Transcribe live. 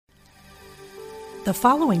The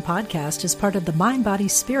following podcast is part of the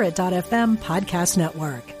MindBodySpirit.fm podcast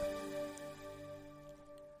network.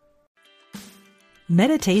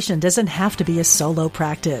 Meditation doesn't have to be a solo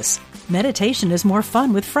practice. Meditation is more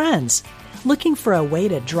fun with friends. Looking for a way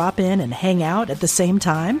to drop in and hang out at the same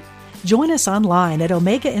time? Join us online at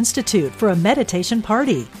Omega Institute for a meditation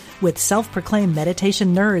party with self-proclaimed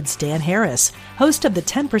meditation nerds Dan Harris, host of the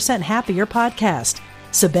 10% Happier podcast,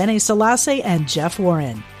 Sebene Selassie, and Jeff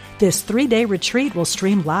Warren. This 3-day retreat will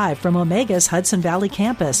stream live from Omega's Hudson Valley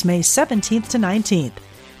campus May 17th to 19th.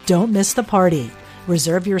 Don't miss the party.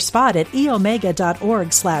 Reserve your spot at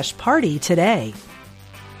eomega.org/party today.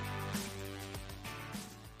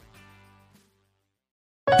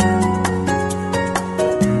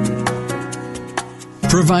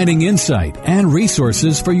 Providing insight and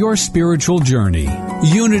resources for your spiritual journey.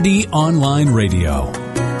 Unity Online Radio.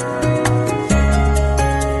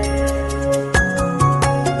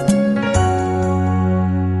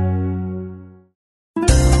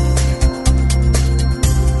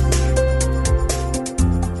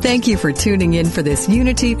 Thank you for tuning in for this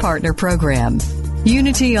Unity Partner Program.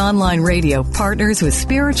 Unity Online Radio partners with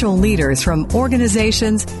spiritual leaders from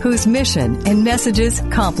organizations whose mission and messages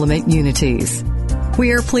complement Unity's.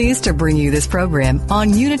 We are pleased to bring you this program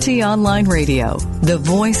on Unity Online Radio, the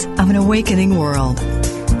voice of an awakening world.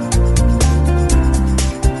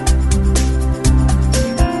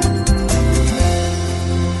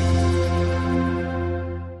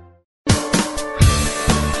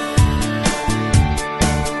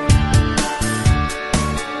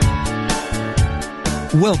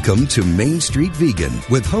 Welcome to Main Street Vegan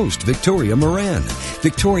with host Victoria Moran.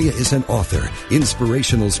 Victoria is an author,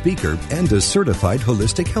 inspirational speaker, and a certified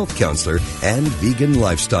holistic health counselor and vegan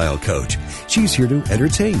lifestyle coach. She's here to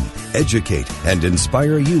entertain, educate, and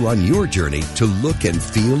inspire you on your journey to look and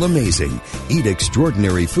feel amazing, eat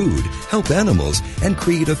extraordinary food, help animals, and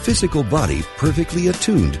create a physical body perfectly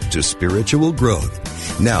attuned to spiritual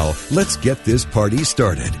growth. Now, let's get this party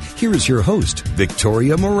started. Here is your host,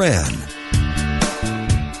 Victoria Moran.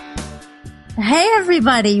 Hey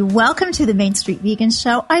everybody, welcome to the Main Street Vegan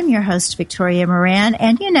Show. I'm your host, Victoria Moran,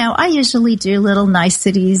 and I usually do little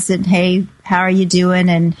niceties and hey, how are you doing?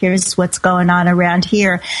 And here's what's going on around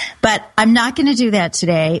here. But I'm not going to do that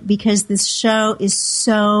today because this show is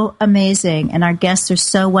so amazing and our guests are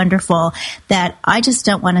so wonderful that I just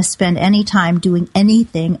don't want to spend any time doing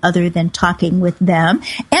anything other than talking with them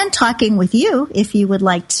and talking with you if you would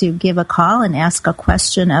like to give a call and ask a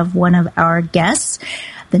question of one of our guests.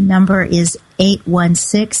 The number is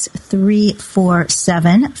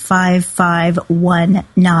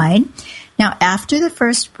 816-347-5519. Now, after the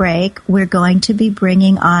first break, we're going to be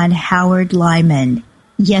bringing on Howard Lyman.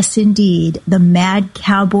 Yes, indeed, the mad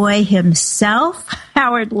cowboy himself,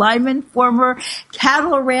 Howard Lyman, former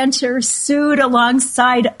cattle rancher, sued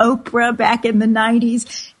alongside Oprah back in the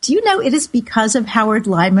 90s. Do you know it is because of Howard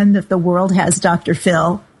Lyman that the world has Dr.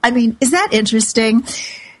 Phil? I mean, is that interesting?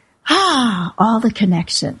 All the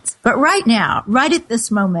connections. But right now, right at this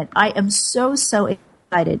moment, I am so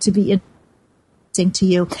excited to be introducing to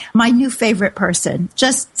you my new favorite person.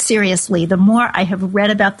 Just seriously, the more I have read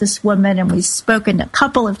about this woman, and we've spoken a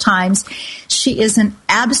couple of times, she is an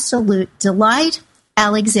absolute delight.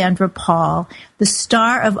 Alexandra Paul, the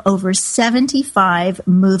star of over 75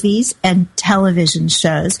 movies and television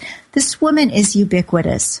shows. This woman is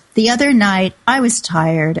ubiquitous. The other night, I was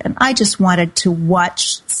tired and I just wanted to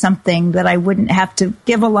watch something that I wouldn't have to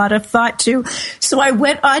give a lot of thought to. So I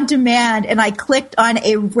went on demand and I clicked on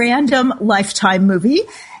a random Lifetime movie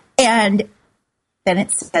and then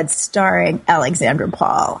it said starring Alexandra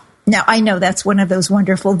Paul. Now, I know that's one of those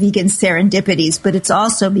wonderful vegan serendipities, but it's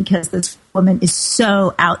also because this woman is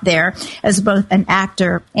so out there as both an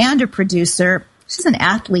actor and a producer. She's an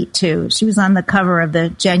athlete, too. She was on the cover of the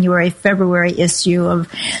January-February issue of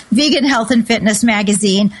Vegan Health and Fitness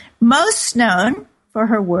magazine, most known for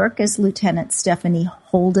her work as Lieutenant Stephanie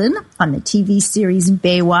Holden on the TV series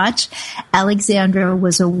Baywatch. Alexandra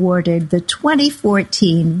was awarded the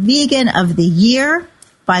 2014 Vegan of the Year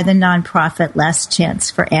by the nonprofit Last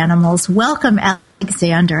Chance for Animals. Welcome,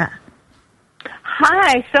 Alexandra.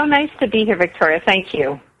 Hi, so nice to be here, Victoria. Thank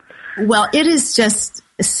you. Well, it is just,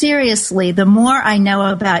 seriously, the more I know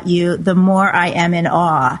about you, the more I am in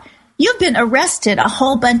awe. You've been arrested a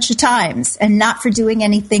whole bunch of times and not for doing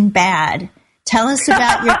anything bad. Tell us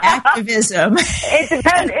about your activism.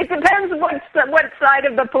 It depends what side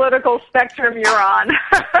of the political spectrum you're on.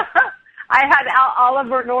 I had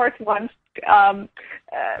Oliver North once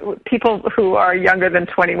people who are younger than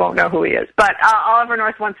 20 won't know who he is. But Oliver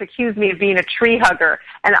North once accused me of being a tree hugger,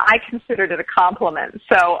 and I considered it a compliment.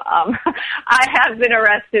 So I have been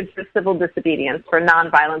arrested for civil disobedience, for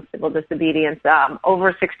nonviolent civil disobedience,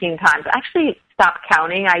 over 16 times. I actually stopped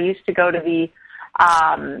counting. I used to go to the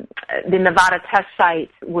Nevada test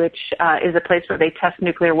site, which is a place where they test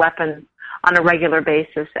nuclear weapons on a regular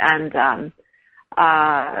basis, and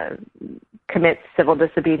commit civil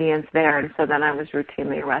disobedience there. And so then I was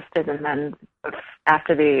routinely arrested. And then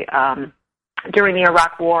after during the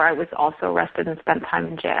Iraq War, I was also arrested and spent time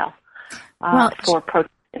in jail for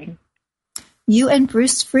protesting. You and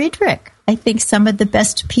Bruce Friedrich, I think some of the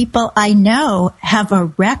best people I know, have a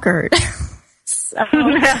record.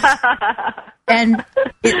 And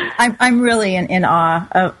I'm really in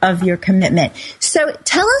awe of your commitment. So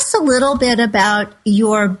tell us a little bit about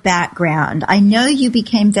your background. I know you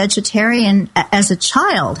became vegetarian as a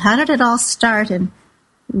child. How did it all start, and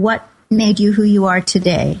what made you who you are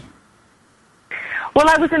today? Well,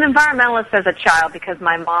 I was an environmentalist as a child because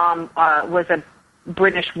my mom was a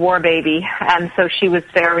British war baby, and so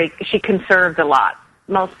she conserved a lot,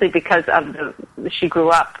 mostly because of she grew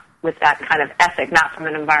up with that kind of ethic, not from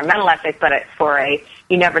an environmental ethic, but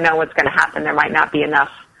you never know what's going to happen. There might not be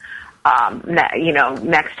enough,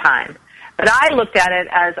 next time. But I looked at it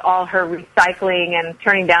as all her recycling and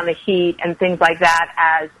turning down the heat and things like that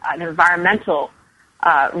as an environmental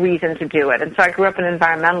reason to do it. And so I grew up an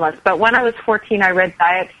environmentalist. But when I was 14, I read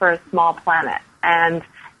Diet for a Small Planet. And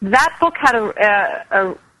that book had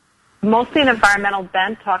a mostly an environmental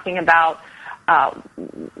bent, talking about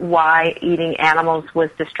why eating animals was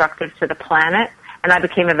destructive to the planet, and I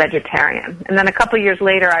became a vegetarian. And then a couple of years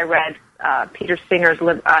later, I read Peter Singer's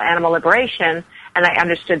Animal Liberation, and I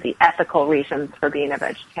understood the ethical reasons for being a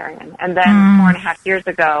vegetarian. And then 4.5 years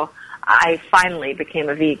ago, I finally became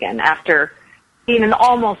a vegan. After being an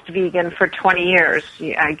almost vegan for 20 years,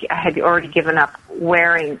 I had already given up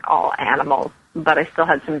wearing all animals, but I still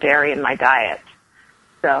had some dairy in my diet.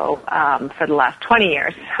 So for the last 20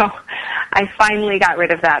 years. So I finally got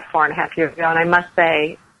rid of that 4.5 years ago, and I must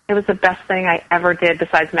say it was the best thing I ever did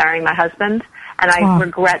besides marrying my husband, and I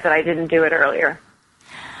regret that I didn't do it earlier.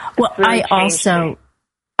 Well, really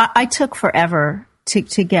I took forever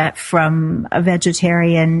to get from a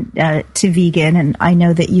vegetarian to vegan, and I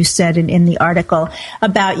know that you said in the article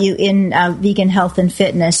about you in Vegan Health and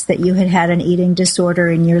Fitness that you had an eating disorder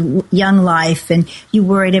in your young life, and you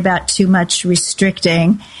worried about too much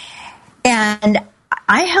restricting. And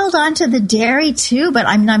I held on to the dairy too, but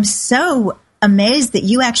I'm so amazed that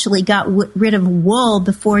you actually got rid of wool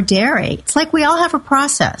before dairy. It's like we all have a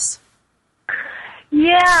process.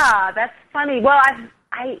 Yeah, that's funny. Well,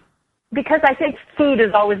 because I think food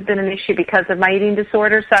has always been an issue because of my eating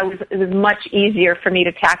disorder, so it was much easier for me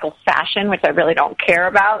to tackle fashion, which I really don't care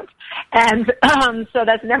about. And so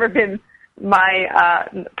that's never been my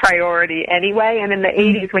priority anyway. And in the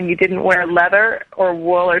 80s, when you didn't wear leather or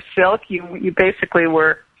wool or silk, you basically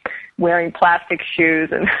were wearing plastic shoes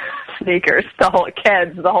and sneakers,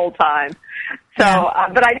 Keds the whole time. So,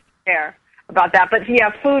 but I didn't care about that. But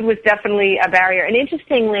yeah, food was definitely a barrier. And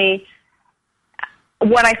interestingly,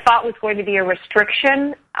 what I thought was going to be a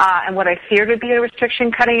restriction, and what I feared would be a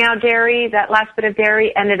restriction, cutting out dairy, that last bit of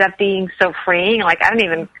dairy, ended up being so freeing. Like, I don't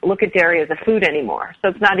even look at dairy as a food anymore. So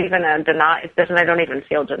it's not even I don't even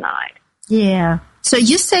feel denied. Yeah. So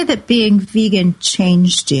you say that being vegan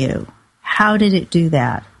changed you. How did it do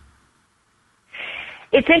that?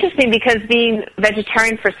 It's interesting because being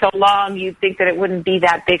vegetarian for so long, you'd think that it wouldn't be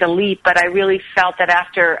that big a leap, but I really felt that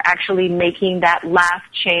after actually making that last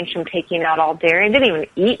change from taking out all dairy, I didn't even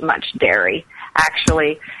eat much dairy,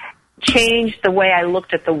 actually, changed the way I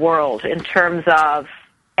looked at the world in terms of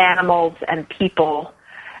animals and people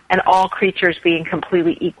and all creatures being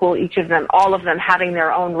completely equal, each of them, all of them having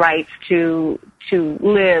their own rights to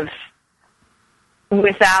live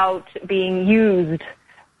without being used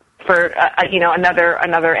for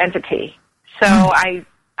another entity. So I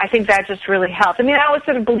think that just really helped. I mean, I always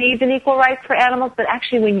sort of believed in equal rights for animals, but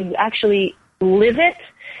actually when you actually live it,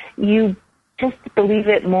 you just believe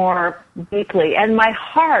it more deeply. And my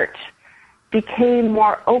heart became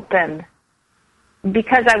more open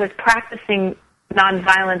because I was practicing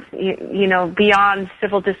nonviolence, beyond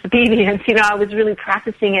civil disobedience. I was really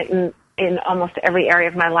practicing it in almost every area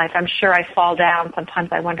of my life. I'm sure I fall down. Sometimes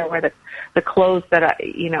I wonder where the clothes that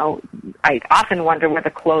I often wonder where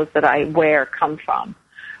the clothes that I wear come from.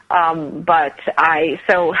 But I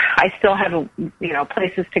still have,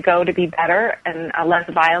 places to go to be better and less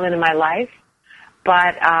violent in my life.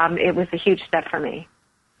 But it was a huge step for me.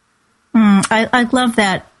 I love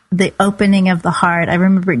that the opening of the heart. I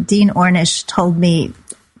remember Dean Ornish told me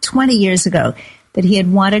 20 years ago that he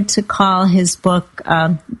had wanted to call his book,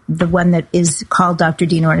 the one that is called Dr.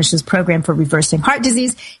 Dean Ornish's Program for Reversing Heart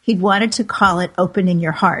Disease, he'd wanted to call it Opening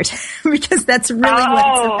Your Heart because that's really what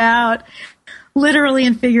it's about, literally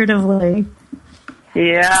and figuratively.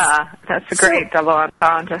 Yeah, that's a great double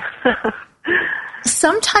entendre.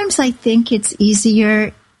 Sometimes I think it's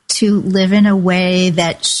easier to live in a way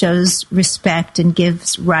that shows respect and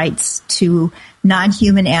gives rights to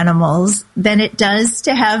non-human animals than it does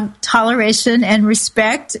to have toleration and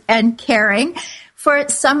respect and caring for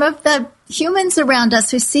some of the humans around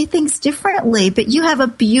us who see things differently. But you have a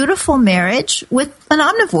beautiful marriage with an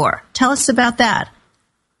omnivore. Tell us about that.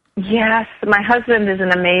 Yes, my husband is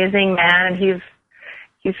an amazing man, and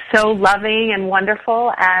he's so loving and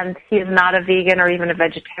wonderful, and he is not a vegan or even a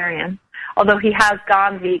vegetarian. Although he has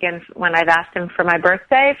gone vegan when I've asked him for my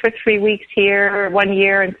birthday for 3 weeks here, 1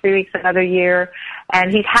 year, and 3 weeks another year,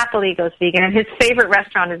 and he happily goes vegan. And his favorite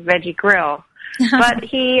restaurant is Veggie Grill. But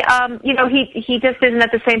he just isn't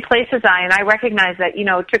at the same place as I, and I recognize that,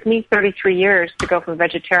 it took me 33 years to go from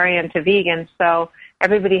vegetarian to vegan, so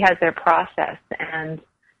everybody has their process, and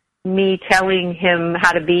me telling him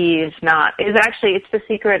how to be it's the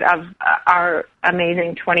secret of our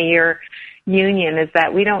amazing 20-year union, is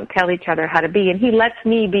that we don't tell each other how to be, and he lets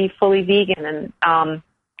me be fully vegan and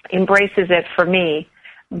embraces it for me,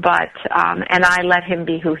 but and I let him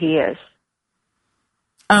be who he is.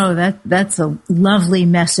 Oh, that's a lovely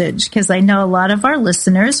message, because I know a lot of our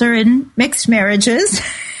listeners are in mixed marriages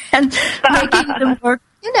and making them work,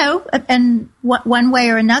 in one way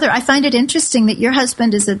or another. I find it interesting that your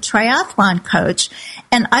husband is a triathlon coach,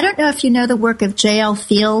 and I don't know if you know the work of J.L.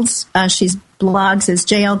 Fields. She's blogs as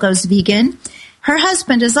JL Goes Vegan. Her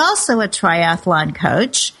husband is also a triathlon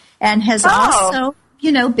coach and has also,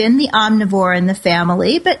 been the omnivore in the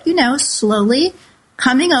family, but, slowly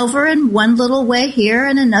coming over in one little way here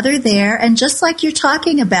and another there. And just like you're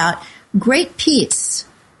talking about, great peace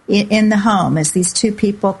in the home as these two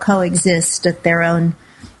people coexist at their own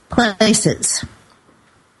places.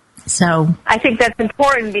 So I think that's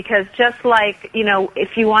important, because just like,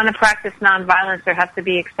 if you want to practice nonviolence, there has to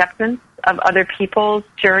be acceptance of other people's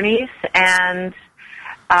journeys. And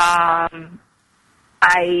I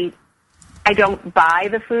don't buy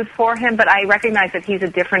the food for him, but I recognize that he's a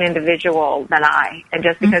different individual than I. And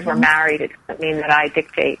just because we're married, it doesn't mean that I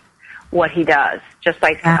dictate what he does. Just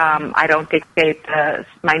like I don't dictate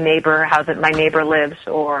my neighbor, how my neighbor lives,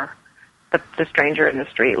 or the stranger in the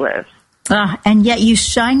street lives. And yet you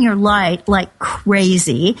shine your light like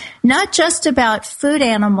crazy, not just about food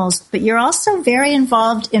animals, but you're also very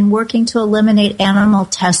involved in working to eliminate animal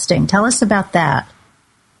testing. Tell us about that.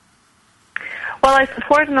 Well, I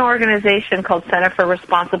support an organization called Center for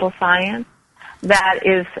Responsible Science that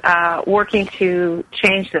is working to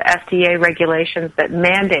change the FDA regulations that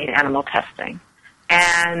mandate animal testing.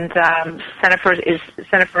 And Center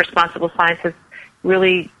for Responsible Science is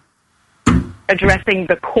really addressing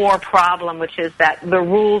the core problem, which is that the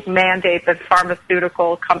rules mandate that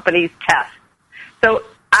pharmaceutical companies test. So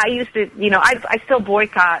I used to, I still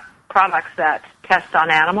boycott products that test on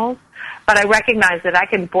animals, but I recognize that I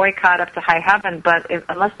can boycott up to high heaven, but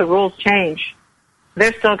unless the rules change,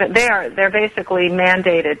 they're basically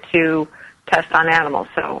mandated to test on animals.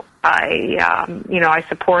 So I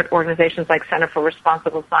support organizations like Center for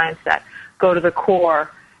Responsible Science that go to the core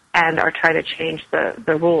and are trying to change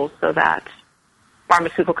the rules so that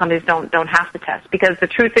pharmaceutical companies don't have to test. Because the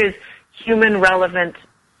truth is, human relevant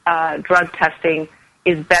drug testing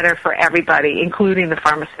is better for everybody, including the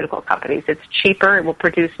pharmaceutical companies. It's cheaper. It will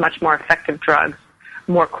produce much more effective drugs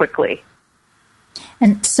more quickly.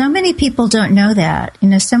 And so many people don't know that.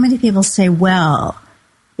 So many people say, well,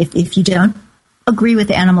 if you don't agree with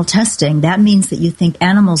animal testing, that means that you think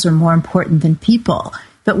animals are more important than people.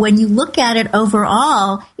 But when you look at it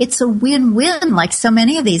overall, it's a win-win, like so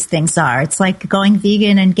many of these things are. It's like going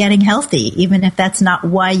vegan and getting healthy. Even if that's not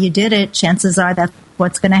why you did it, chances are that's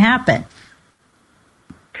what's going to happen.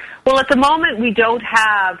 Well, at the moment, we don't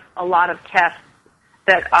have a lot of tests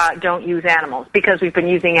that don't use animals, because we've been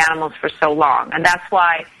using animals for so long. And that's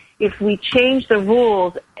why if we change the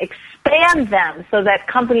rules, expand them so that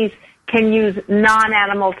companies can use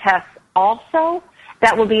non-animal tests also,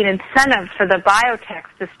 that will be an incentive for the biotechs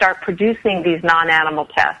to start producing these non-animal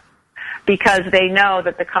tests, because they know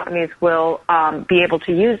that the companies will be able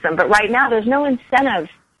to use them. But right now, there's no incentive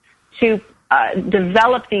to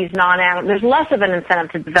develop these non-animal. There's less of an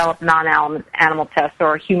incentive to develop non-animal tests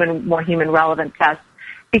or more human-relevant tests,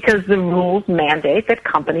 because the rules mandate that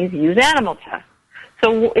companies use animal tests.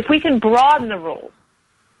 So if we can broaden the rules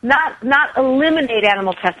not eliminate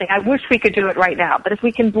animal testing. I wish we could do it right now, but if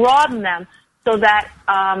we can broaden them so that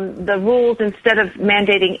the rules, instead of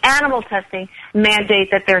mandating animal testing, mandate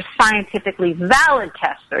that their scientifically valid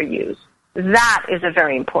tests are used. That is a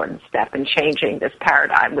very important step in changing this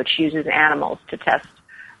paradigm, which uses animals to test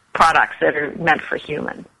products that are meant for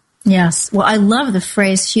humans. Yes. Well, I love the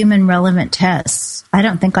phrase human relevant tests. I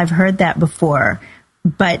don't think I've heard that before,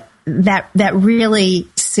 but that really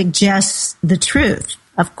suggests the truth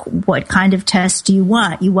of what kind of test do you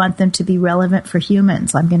want. You want them to be relevant for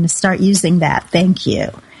humans. I'm going to start using that. Thank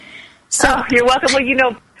you. So you're welcome.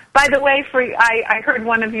 Well, by the way, I heard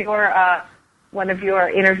one of your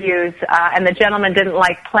interviews, and the gentleman didn't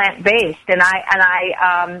like plant-based, and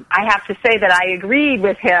I have to say that I agreed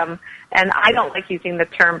with him, and I don't like using the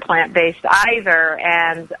term plant-based either,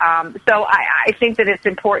 and so I think that it's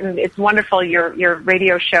important. It's wonderful, your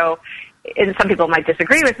radio show, and some people might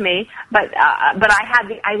disagree with me, but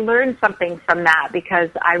I learned something from that, because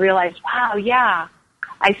I realized, wow, yeah,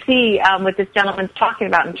 I see what this gentleman's talking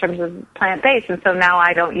about in terms of plant-based, and so now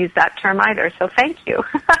I don't use that term either, so thank you.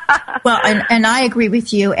 Well, and I agree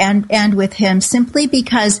with you and with him, simply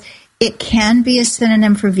because it can be a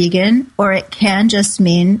synonym for vegan, or it can just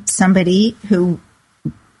mean somebody who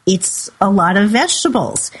eats a lot of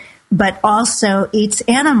vegetables, but also eats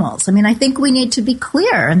animals. I mean, I think we need to be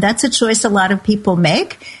clear, and that's a choice a lot of people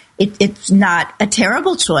make. It's not a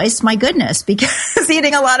terrible choice, my goodness, because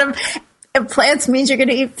eating a lot of plants means you're going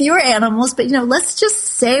to eat fewer animals, but, let's just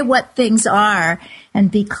say what things are and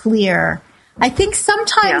be clear. I think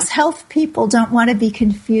sometimes health people don't want to be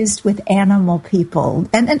confused with animal people.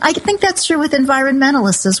 And I think that's true with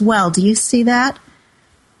environmentalists as well. Do you see that?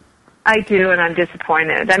 I do, and I'm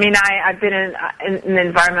disappointed. I mean, I've been in the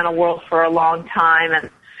environmental world for a long time, and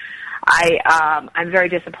I'm very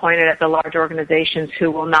disappointed at the large organizations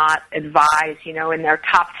who will not advise, in their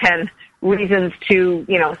top 10 reasons to,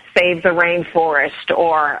 save the rainforest,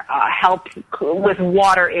 or help with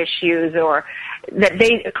water issues, or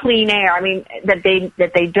clean air. I mean, that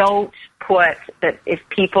they don't put that if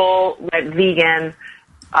people went vegan,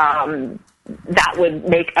 that would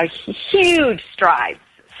make a huge stride.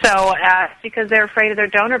 So, because they're afraid of their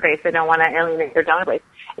donor base, they don't want to alienate their donor base.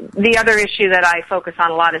 The other issue that I focus on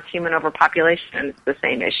a lot is human overpopulation, and it's the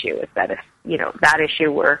same issue. Is that if that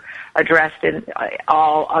issue were addressed, and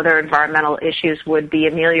all other environmental issues would be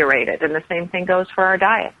ameliorated, and the same thing goes for our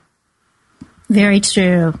diet. Very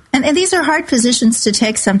true. And these are hard positions to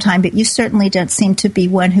take sometimes, but you certainly don't seem to be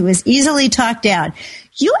one who is easily talked down.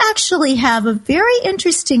 You actually have a very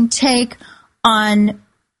interesting take on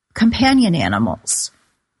companion animals.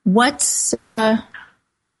 What's your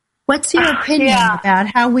opinion about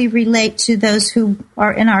how we relate to those who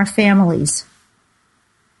are in our families?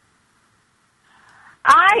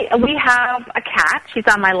 We have a cat. She's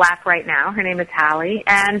on my lap right now. Her name is Hallie,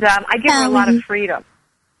 and I give her a lot of freedom.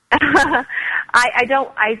 I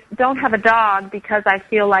don't have a dog because I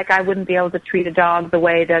feel like I wouldn't be able to treat a dog the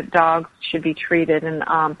way that dogs should be treated, and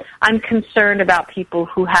I'm concerned about people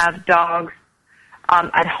who have dogs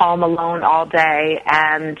at home alone all day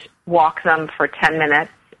and walk them for 10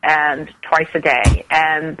 minutes and twice a day,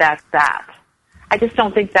 and that's that. I just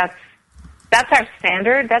don't think that's our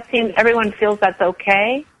standard. That seems everyone feels that's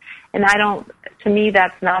okay, and to me,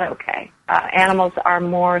 that's not okay. Animals are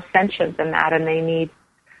more sentient than that, and they need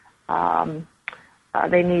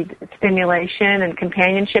stimulation and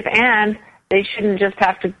companionship, and they shouldn't just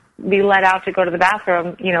have to be let out to go to the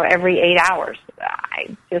bathroom, every 8 hours.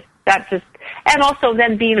 And also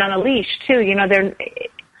then being on a leash too.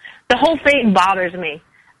 The whole thing bothers me.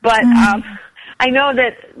 But I know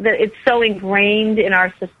that it's so ingrained in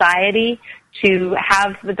our society to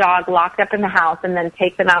have the dog locked up in the house and then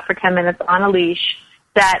take them out for 10 minutes on a leash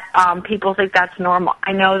that people think that's normal.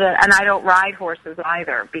 I know that, and I don't ride horses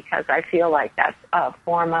either because I feel like that's a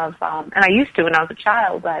form of, and I used to when I was a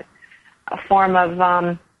child, but a form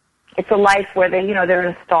of, it's a life where they're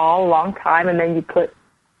in a stall a long time, and then you put,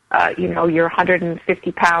 your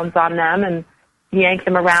 150 pounds on them and yank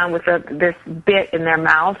them around with this bit in their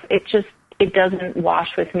mouth. It doesn't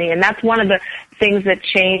wash with me. And that's one of the things that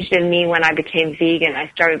changed in me when I became vegan. I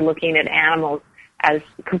started looking at animals as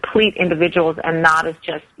complete individuals and not as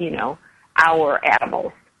just, our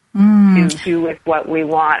animals to do with what we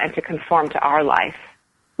want and to conform to our life.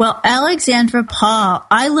 Well, Alexandra Paul,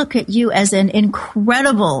 I look at you as an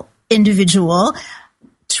incredible individual,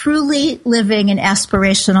 truly living an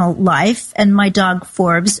aspirational life, and my dog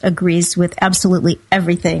Forbes agrees with absolutely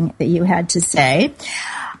everything that you had to say.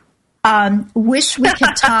 Wish we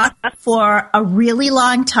could talk for a really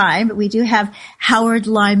long time, but we do have Howard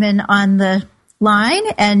Lyman on the line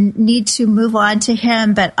and need to move on to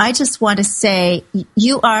him, but I just want to say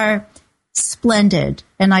you are splendid.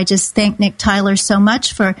 And I just thank Nick Tyler so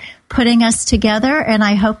much for putting us together, and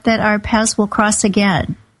I hope that our paths will cross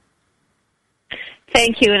again.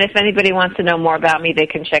 Thank you. And if anybody wants to know more about me, they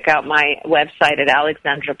can check out my website at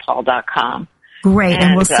alexandrapaul.com. Great.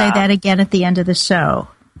 And we'll say that again at the end of the show.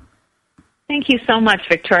 Thank you so much,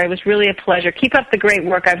 Victoria. It was really a pleasure. Keep up the great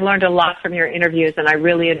work. I've learned a lot from your interviews, and I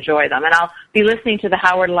really enjoy them. And I'll be listening to the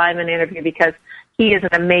Howard Lyman interview because he is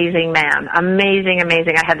an amazing man. Amazing,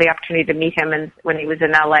 amazing. I had the opportunity to meet him when he was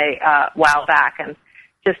in L.A. A while back, and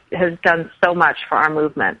just has done so much for our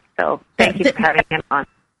movement. So thank you for having him on.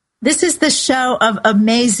 This is the show of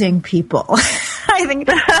amazing people. I think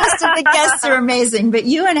the rest of the guests are amazing, but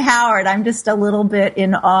you and Howard, I'm just a little bit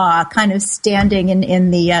in awe, kind of standing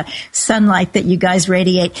in the sunlight that you guys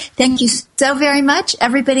radiate. Thank you so very much.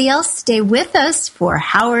 Everybody else, stay with us for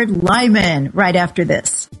Howard Lyman right after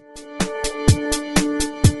this.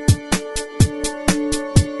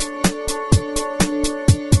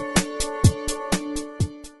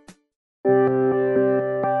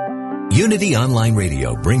 Unity Online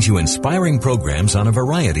Radio brings you inspiring programs on a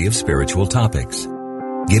variety of spiritual topics.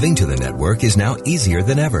 Giving to the network is now easier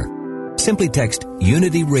than ever. Simply text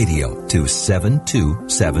Unity Radio to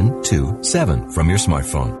 72727 from your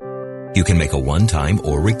smartphone. You can make a one-time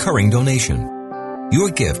or recurring donation. Your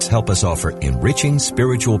gifts help us offer enriching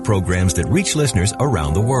spiritual programs that reach listeners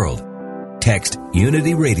around the world. Text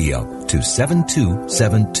Unity Radio to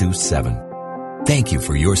 72727. Thank you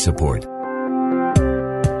for your support.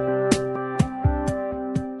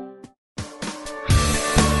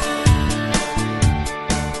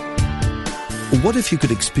 What if you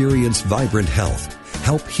could experience vibrant health,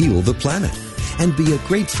 help heal the planet, and be a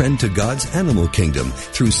great friend to God's animal kingdom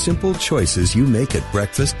through simple choices you make at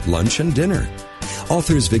breakfast, lunch, and dinner?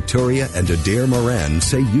 Authors Victoria and Adair Moran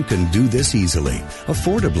say you can do this easily,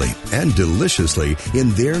 affordably, and deliciously in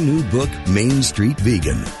their new book, Main Street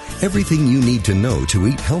Vegan. Everything you need to know to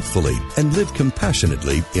eat healthfully and live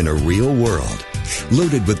compassionately in a real world.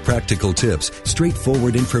 Loaded with practical tips,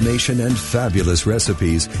 straightforward information, and fabulous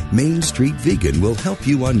recipes, Main Street Vegan will help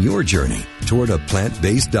you on your journey toward a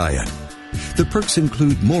plant-based diet. The perks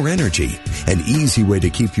include more energy, an easy way to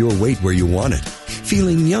keep your weight where you want it,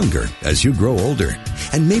 feeling younger as you grow older,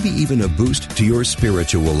 and maybe even a boost to your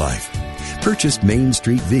spiritual life. Purchase Main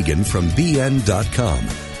Street Vegan from BN.com,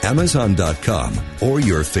 Amazon.com, or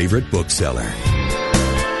your favorite bookseller.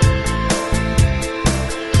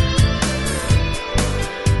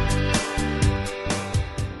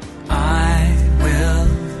 I will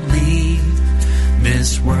leave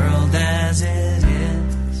this world as it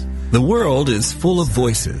is. The world is full of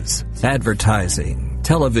voices, advertising,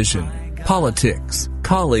 television, politics,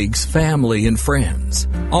 colleagues, family, and friends.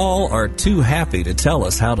 All are too happy to tell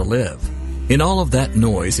us how to live. In all of that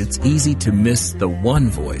noise, it's easy to miss the one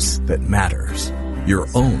voice that matters, your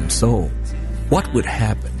own soul. What would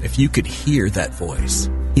happen if you could hear that voice?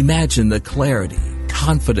 Imagine the clarity,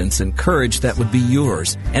 confidence, and courage that would be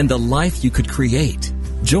yours and the life you could create.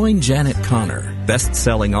 Join Janet Connor,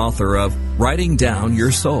 best-selling author of Writing Down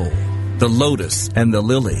Your Soul, The Lotus and the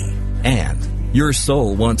Lily, and Your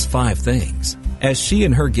Soul Wants 5 Things, as she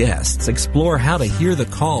and her guests explore how to hear the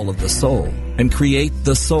call of the soul and create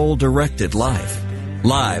the soul-directed life.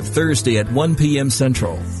 Live Thursday at 1 p.m.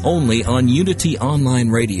 Central, only on Unity Online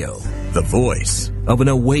Radio, the voice of an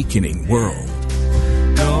awakening world.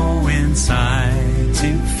 Go inside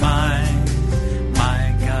to find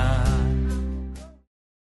my God.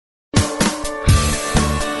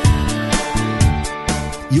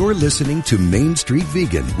 You're listening to Main Street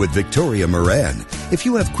Vegan with Victoria Moran. If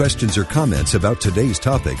you have questions or comments about today's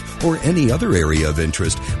topic or any other area of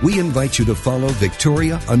interest, we invite you to follow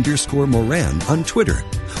Victoria_Moran on Twitter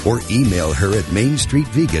or email her at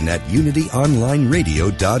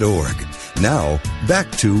mainstreetvegan@unityonlineradio.org. Now, back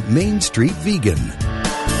to Main Street Vegan.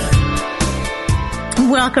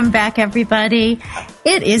 Welcome back, everybody.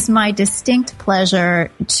 It is my distinct pleasure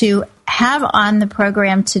to have on the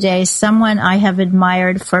program today someone I have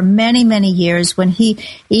admired for many, many years. When he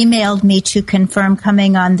emailed me to confirm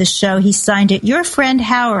coming on the show, he signed it, "Your friend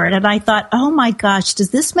Howard." And I thought, oh my gosh, does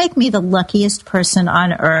this make me the luckiest person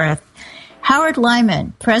on earth? Howard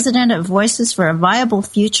Lyman, president of Voices for a Viable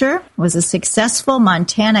Future, was a successful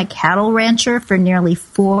Montana cattle rancher for nearly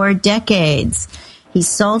 4 decades. He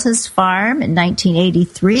sold his farm in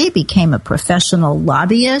 1983, became a professional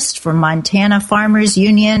lobbyist for Montana Farmers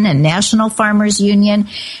Union and National Farmers Union,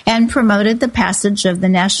 and promoted the passage of the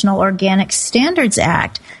National Organic Standards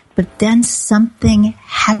Act. But then something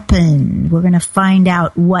happened. We're going to find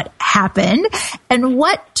out what happened and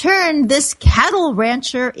what turned this cattle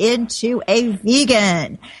rancher into a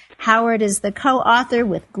vegan. Howard is the co-author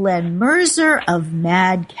with Glenn Mercer of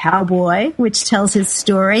Mad Cowboy, which tells his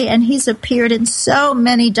story, and he's appeared in so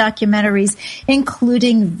many documentaries,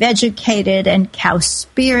 including Vegucated and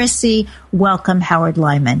Cowspiracy. Welcome, Howard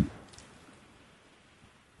Lyman.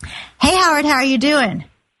 Hey, Howard, how are you doing?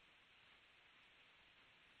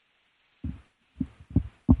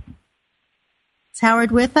 Is Howard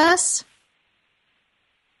with us?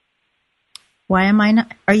 Why am I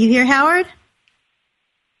not? Are you here, Howard?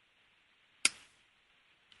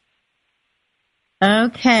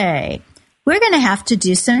 Okay, we're going to have to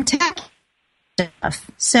do some tech stuff.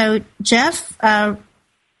 So, Jeff,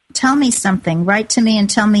 tell me something. Write to me and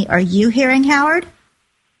tell me, are you hearing Howard?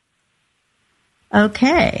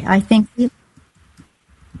 Okay, I think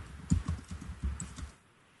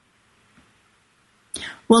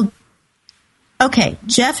well, okay,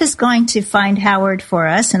 Jeff is going to find Howard for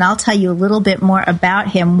us, and I'll tell you a little bit more about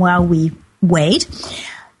him while we wait.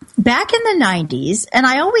 Back in the 90s, and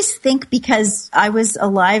I always think because I was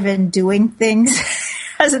alive and doing things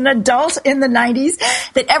as an adult in the 90s,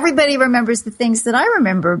 that everybody remembers the things that I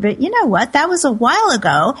remember. But you know what? That was a while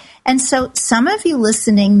ago. And so some of you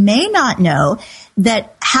listening may not know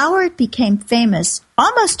that Howard became famous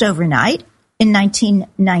almost overnight in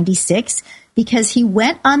 1996 because he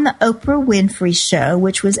went on the Oprah Winfrey Show,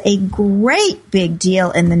 which was a great big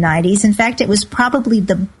deal in the 90s. In fact, it was probably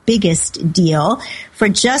the biggest deal for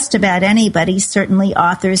just about anybody, certainly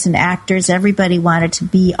authors and actors. Everybody wanted to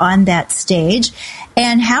be on that stage.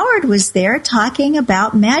 And Howard was there talking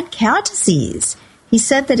about mad cow disease. He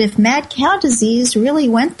said that if mad cow disease really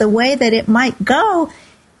went the way that it might go,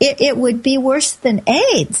 it would be worse than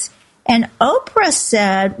AIDS. And Oprah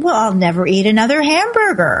said, well, I'll never eat another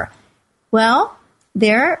hamburger. Well,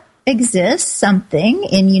 there exists something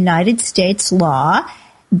in United States law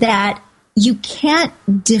that you can't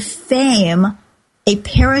defame a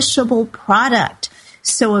perishable product.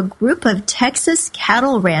 So a group of Texas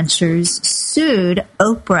cattle ranchers sued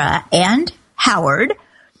Oprah and Howard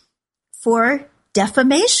for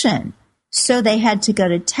defamation. So they had to go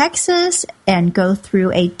to Texas and go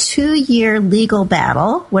through a 2-year legal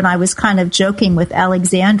battle. When I was kind of joking with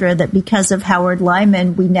Alexandra that because of Howard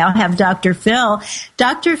Lyman, we now have Dr. Phil.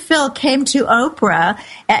 Dr. Phil came to Oprah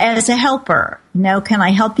as a helper. You know, can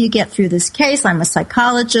I help you get through this case? I'm a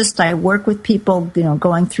psychologist. I work with people, you know,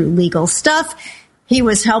 going through legal stuff. He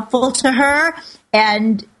was helpful to her.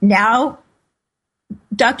 And now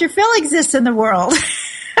Dr. Phil exists in the world.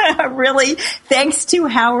 Really, thanks to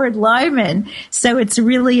Howard Lyman. So it's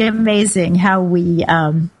really amazing how we,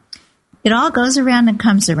 it all goes around and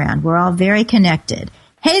comes around. We're all very connected.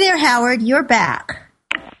 Hey there, Howard, you're back.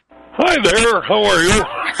 Hi there, how are you?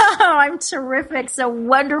 Oh, I'm terrific. So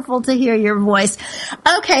wonderful to hear your voice.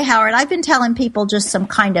 Okay, Howard, I've been telling people just some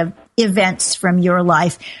kind of events from your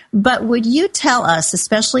life, but would you tell us,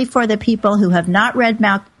 especially for the people who have not read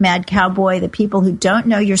Mad Cowboy, the people who don't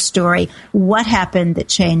know your story, what happened that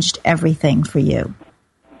changed everything for you?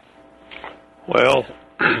 Well,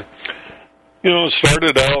 it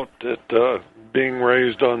started out at being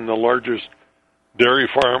raised on the largest dairy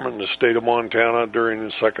farm in the state of Montana during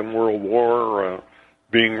the Second World War,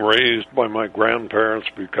 being raised by my grandparents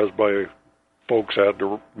because my folks had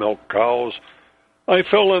to milk cows. I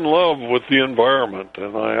fell in love with the environment,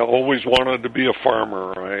 and I always wanted to be a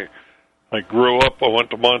farmer. I grew up, I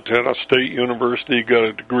went to Montana State University, got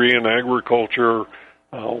a degree in agriculture,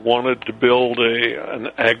 wanted to build an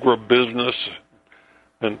agribusiness,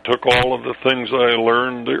 and took all of the things I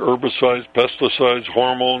learned, the herbicides, pesticides,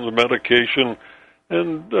 hormones, medication,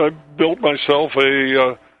 and I built myself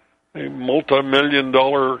a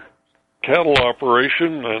multi-million-dollar cattle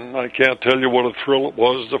operation, and I can't tell you what a thrill it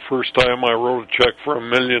was the first time I wrote a check for $1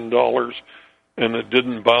 million, and it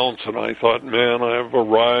didn't bounce, and I thought, man, I've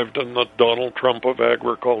arrived in the Donald Trump of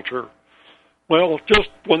agriculture. Well, just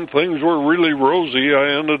when things were really rosy,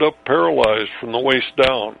 I ended up paralyzed from the waist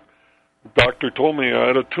down. The doctor told me I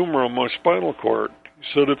had a tumor on my spinal cord. He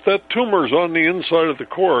said, if that tumor's on the inside of the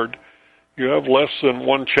cord, you have less than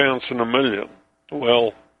one chance in 1 million.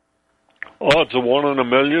 Well, odds of 1 in 1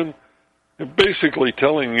 million, they're basically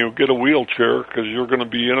telling you get a wheelchair because you're going to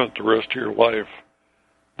be in it the rest of your life.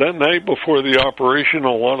 That night before the operation,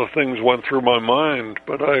 a lot of things went through my mind,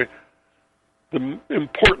 but the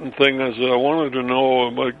important thing is that I wanted to know,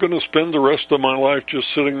 am I going to spend the rest of my life just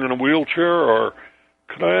sitting in a wheelchair, or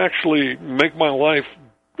could I actually make my life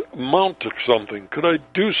amount to something? Could I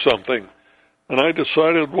do something? And I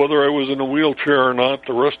decided whether I was in a wheelchair or not,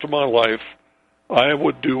 the rest of my life, I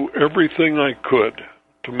would do everything I could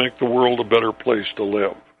to make the world a better place to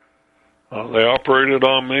live. They operated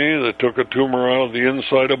on me. They took a tumor out of the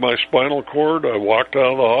inside of my spinal cord. I walked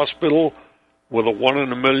out of the hospital with a 1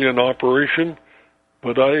 in a million operation,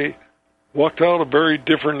 but I walked out a very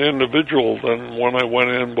different individual than when I went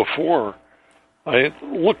in before. I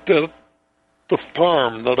looked at the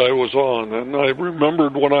farm that I was on, and I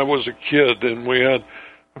remembered when I was a kid, and we had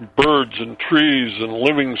birds and trees and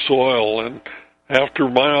living soil, and after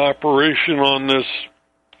my operation on this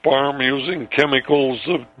farm using chemicals,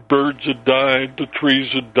 the birds had died, the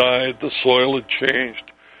trees had died, the soil had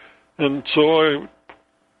changed. And so I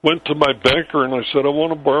went to my banker and I said, I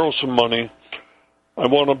want to borrow some money. I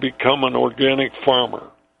want to become an organic farmer.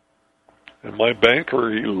 And my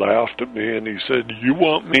banker, he laughed at me and he said, you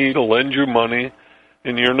want me to lend you money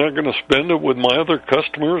and you're not going to spend it with my other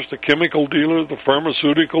customers, the chemical dealer, the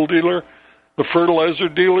pharmaceutical dealer, the fertilizer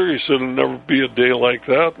dealer? He said, it'll never be a day like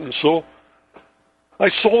that. And so I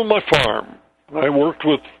sold my farm. I worked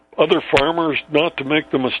with other farmers not to make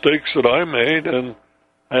the mistakes that I made, and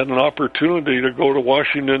I had an opportunity to go to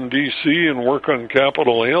Washington, D.C. and work on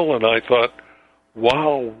Capitol Hill, and I thought,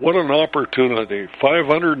 wow, what an opportunity.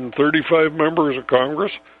 535 members of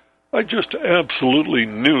Congress. I just absolutely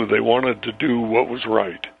knew they wanted to do what was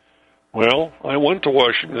right. Well, I went to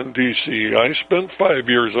Washington, D.C. I spent 5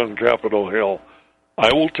 years on Capitol Hill.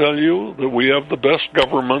 I will tell you that we have the best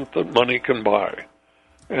government that money can buy.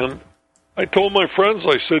 And I told my friends,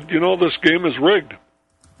 I said, you know, this game is rigged.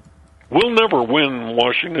 We'll never win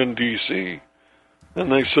Washington, D.C. And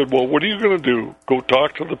they said, well, what are you going to do? Go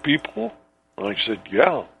talk to the people? And I said,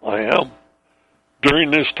 yeah, I am.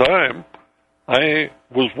 During this time, I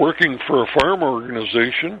was working for a farm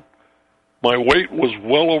organization. My weight was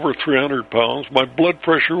well over 300 pounds. My blood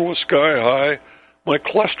pressure was sky high. My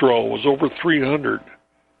cholesterol was over 300.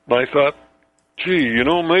 And I thought, gee, you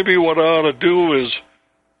know, maybe what I ought to do is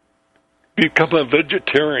become a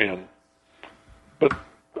vegetarian. But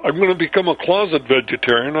I'm going to become a closet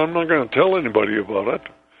vegetarian. I'm not going to tell anybody about it.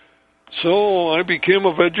 So I became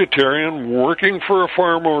a vegetarian working for a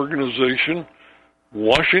farm organization,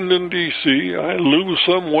 Washington, D.C. I lose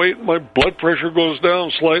some weight. My blood pressure goes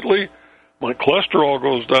down slightly. My cholesterol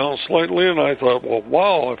goes down slightly. And I thought, well,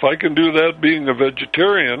 wow, if I can do that being a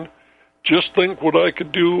vegetarian, just think what I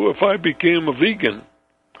could do if I became a vegan.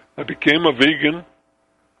 I became a vegan.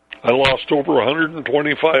 I lost over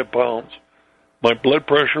 125 pounds. My blood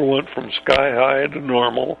pressure went from sky high to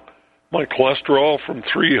normal. My cholesterol from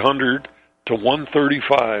 300 to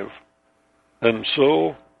 135. And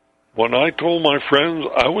so when I told my friends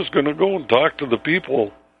I was going to go and talk to the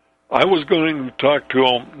people, I was going to talk to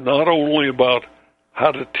them not only about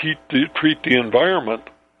how to treat the environment,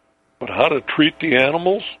 but how to treat the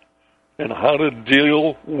animals and how to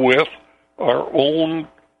deal with our own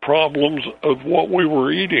problems of what we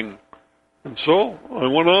were eating. And so I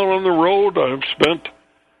went out on the road. I've spent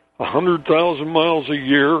 100,000 miles a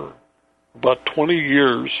year, about 20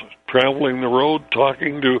 years, traveling the road,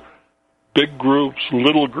 talking to big groups,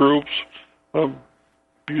 little groups,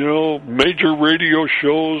 major radio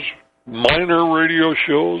shows, minor radio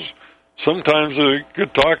shows. Sometimes I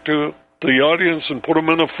could talk to the audience and put them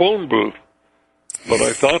in a phone booth. But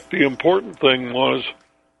I thought the important thing was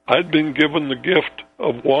I'd been given the gift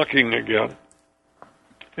of walking again.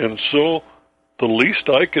 And so the least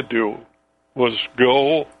I could do was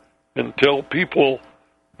go and tell people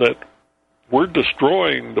that we're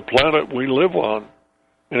destroying the planet we live on.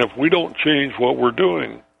 And if we don't change what we're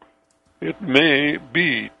doing, it may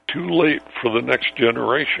be too late for the next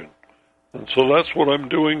generation. And so that's what I'm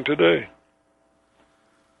doing today.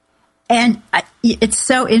 And it's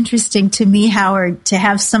so interesting to me, Howard, to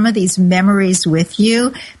have some of these memories with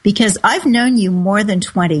you, because I've known you more than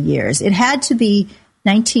 20 years. It had to be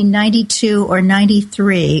 1992 or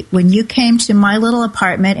 93 when you came to my little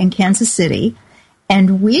apartment in Kansas City,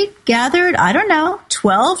 and we gathered,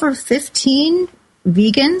 12 or 15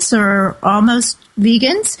 vegans or almost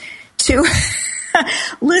vegans to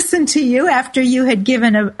listen to you after you had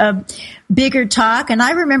given a bigger talk. And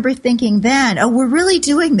I remember thinking then, we're really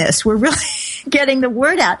doing this. We're really getting the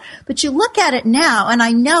word out. But you look at it now, and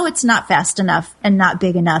I know it's not fast enough and not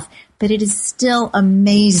big enough, but it is still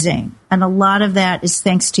amazing. And a lot of that is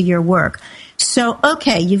thanks to your work. So,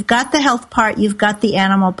 okay, you've got the health part, you've got the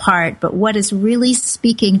animal part, but what is really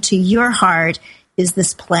speaking to your heart is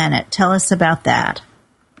this planet. Tell us about that.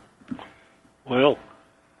 Well,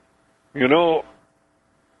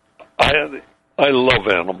 I love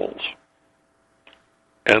animals,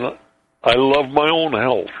 and I love my own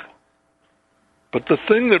health. But the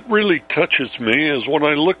thing that really touches me is when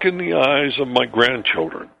I look in the eyes of my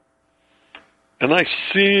grandchildren, and I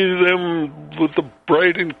see them with the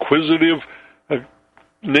bright, inquisitive,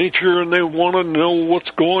 nature and they want to know what's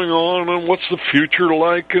going on and what's the future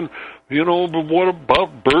like, and but what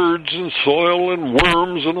about birds and soil and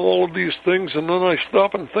worms and all of these things? And then I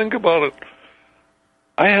stop and think about it.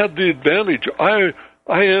 I had the advantage.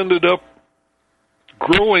 I ended up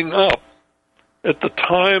growing up at the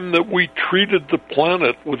time that we treated the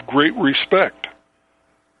planet with great respect.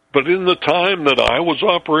 But in the time that I was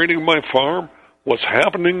operating my farm, what's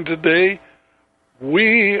happening today,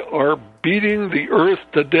 we are beating the earth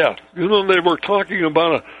to death. They were talking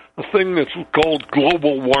about a thing that's called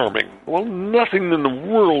global warming. Well, nothing in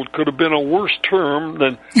the world could have been a worse term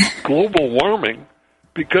than global warming,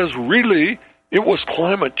 because really it was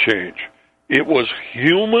climate change. It was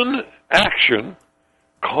human action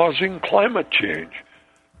causing climate change.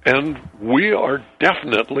 And we are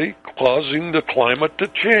definitely causing the climate to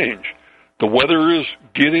change. The weather is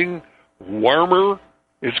getting warmer,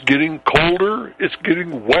 it's getting colder, it's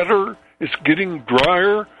getting wetter, it's getting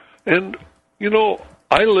drier. And,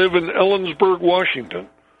 I live in Ellensburg, Washington.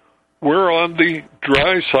 We're on the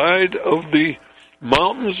dry side of the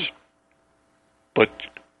mountains, but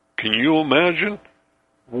can you imagine?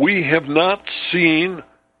 We have not seen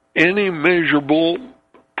any measurable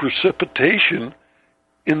precipitation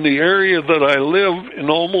in the area that I live in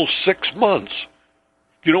almost 6 months.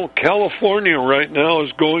 California right now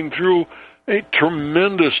is going through a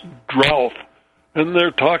tremendous drought, and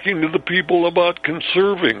they're talking to the people about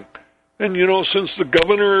conserving. And, since the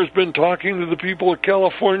governor has been talking to the people of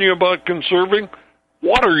California about conserving,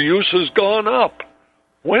 water use has gone up.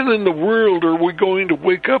 When in the world are we going to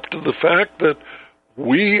wake up to the fact that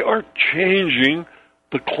we are changing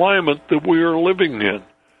the climate that we are living in?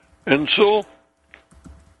 And so,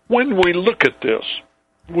 when we look at this,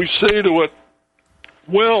 we say to it,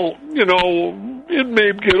 well, it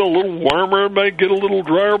may get a little warmer, it might get a little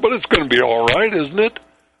drier, but it's going to be all right, isn't it?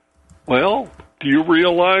 Well, do you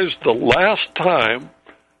realize the last time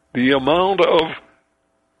the amount of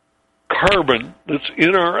carbon that's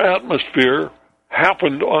in our atmosphere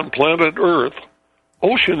happened on planet Earth,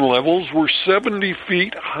 ocean levels were 70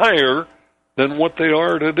 feet higher than what they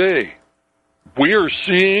are today? We are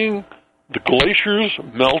seeing the glaciers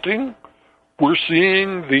melting. We're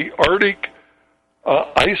seeing the Arctic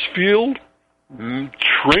ice field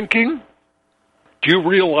shrinking. Do you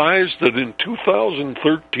realize that in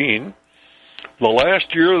 2013, the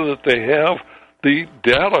last year that they have the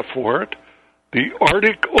data for it, the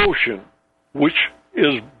Arctic Ocean, which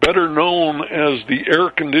is better known as the air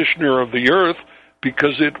conditioner of the Earth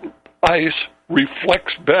because ice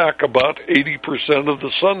reflects back about 80% of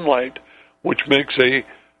the sunlight, which makes a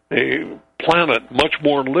planet much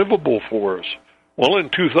more livable for us. Well, in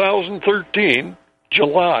 2013,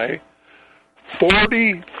 July,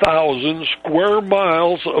 40,000 square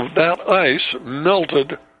miles of that ice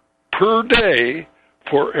melted per day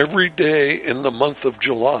for every day in the month of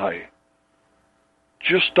July.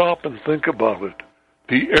 Just stop and think about it.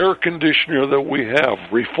 The air conditioner that we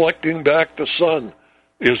have reflecting back the sun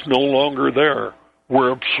is no longer there.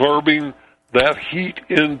 We're absorbing that heat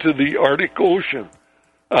into the Arctic Ocean.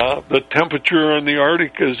 The temperature in the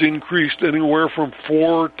Arctic has increased anywhere from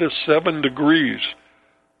 4 to 7 degrees.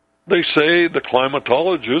 They say, the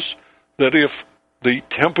climatologists, that if the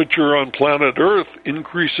temperature on planet Earth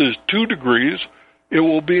increases 2 degrees, it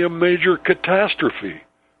will be a major catastrophe.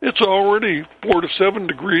 It's already 4 to 7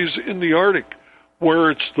 degrees in the Arctic,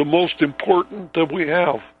 where it's the most important that we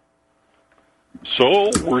have.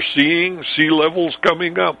 So we're seeing sea levels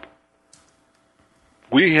coming up.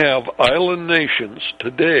 We have island nations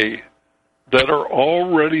today that are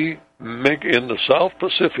already in the South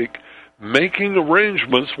Pacific making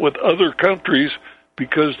arrangements with other countries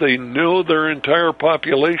because they know their entire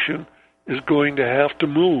population is going to have to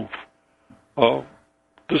move.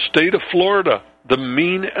 The state of Florida, the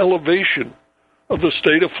mean elevation of the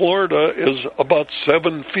state of Florida is about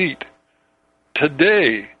 7 feet.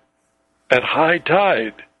 Today, at high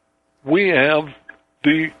tide, we have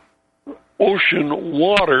the ocean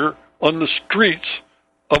water on the streets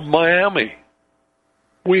of Miami.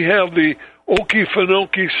 We have the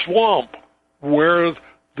Okefenokee Swamp, where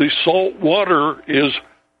the salt water is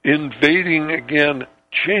invading again,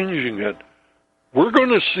 changing it. We're going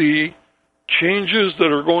to see changes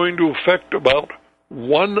that are going to affect about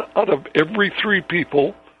 1 out of every 3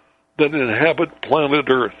 people that inhabit planet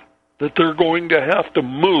Earth, that they're going to have to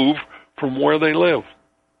move from where they live.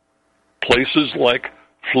 Places like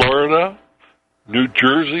Florida, New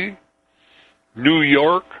Jersey, New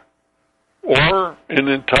York, or an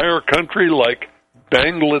entire country like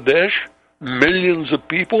Bangladesh, millions of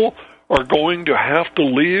people are going to have to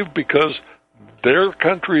leave because their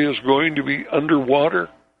country is going to be underwater.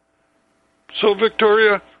 So,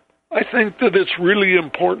 Victoria, I think that it's really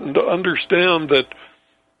important to understand that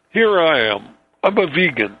here I am. I'm a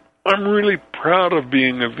vegan. I'm really proud of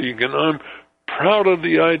being a vegan. I'm proud of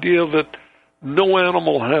the idea that no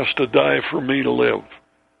animal has to die for me to live.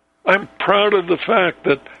 I'm proud of the fact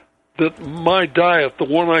that my diet, the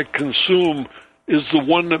one I consume, is the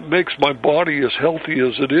one that makes my body as healthy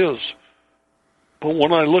as it is. But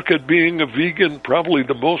when I look at being a vegan, probably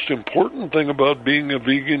the most important thing about being a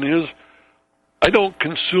vegan is I don't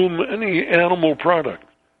consume any animal product.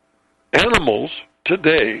 Animals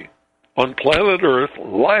today on planet Earth,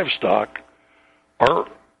 livestock, are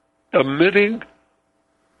emitting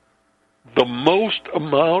the most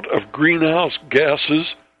amount of greenhouse gases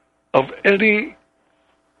of any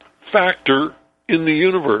factor in the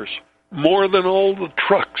universe, more than all the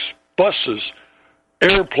trucks, buses,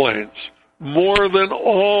 airplanes, more than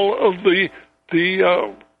all of the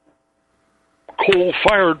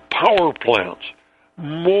coal-fired power plants,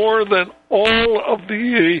 more than all of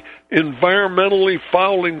the environmentally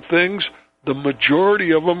fouling things. The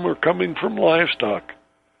majority of them are coming from livestock.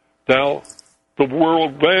 Now, the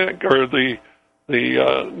World Bank or the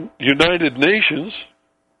United Nations,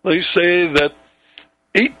 they say that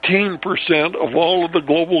 18% of all of the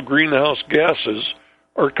global greenhouse gases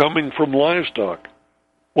are coming from livestock.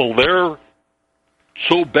 Well, they're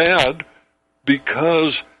so bad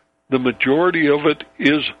because the majority of it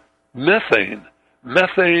is methane.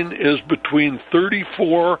 Methane is between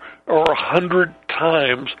 34 or 100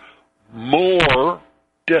 times more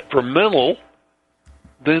detrimental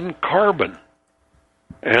than carbon.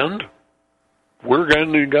 And we're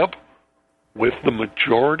ending up with the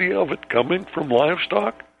majority of it coming from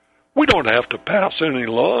livestock. We don't have to pass any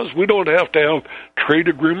laws. We don't have to have trade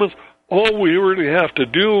agreements. All we really have to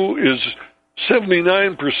do is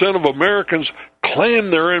 79% of Americans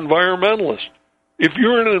claim they're environmentalists. If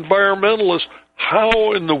you're an environmentalist,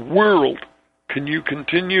 how in the world can you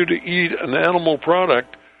continue to eat an animal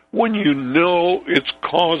product when you know it's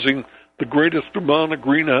causing the greatest amount of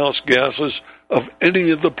greenhouse gases of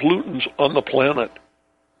any of the pollutants on the planet?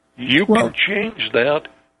 You can change that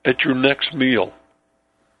at your next meal.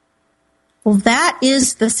 Well, that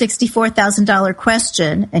is the $64,000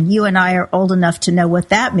 question, and you and I are old enough to know what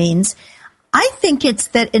that means. I think it's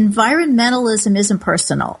that environmentalism isn't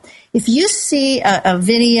personal. If you see a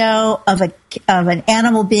video of an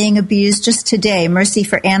animal being abused, just today, Mercy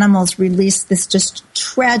for Animals released this just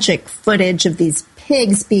tragic footage of these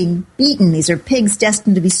pigs being beaten. These are pigs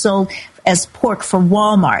destined to be sold as pork for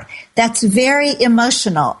Walmart. That's very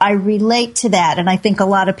emotional. I relate to that, and I think a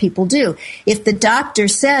lot of people do. If the doctor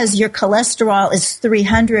says your cholesterol is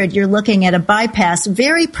 300, you're looking at a bypass,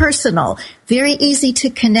 very personal, very easy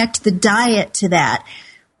to connect the diet to that.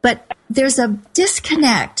 But there's a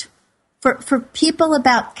disconnect for people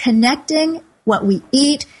about connecting what we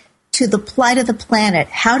eat to the plight of the planet.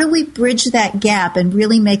 How do we bridge that gap and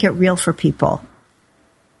really make it real for people?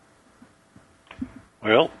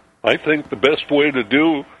 Well, I think the best way to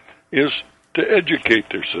do is to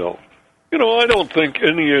educate yourself. You know, I don't think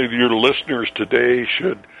any of your listeners today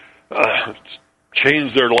should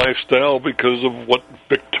change their lifestyle because of what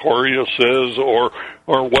Victoria says or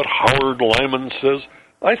what Howard Lyman says.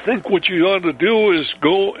 I think what you ought to do is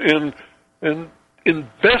go and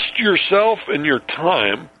invest yourself and your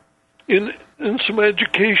time in some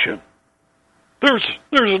education. There's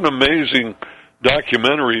an amazing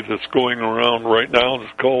documentary that's going around right now.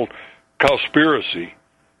 It's called Cowspiracy.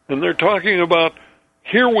 And they're talking about,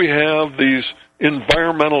 here we have these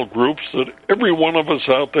environmental groups that every one of us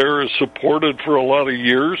out there has supported for a lot of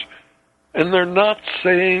years, and they're not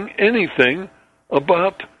saying anything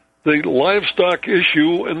about the livestock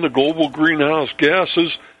issue and the global greenhouse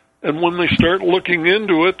gases. And when they start looking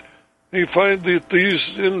into it, you find that these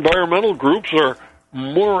environmental groups are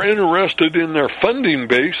more interested in their funding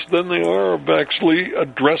base than they are of actually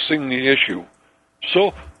addressing the issue.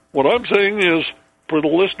 So what I'm saying is, for the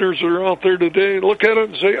listeners that are out there today, look at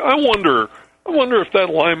it and say, I wonder if that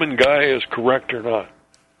Lyman guy is correct or not.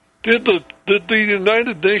 Did the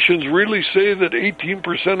United Nations really say that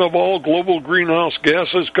 18% of all global greenhouse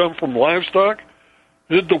gases come from livestock?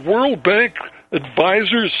 Did the World Bank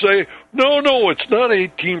advisors say, no, it's not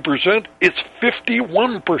 18%, it's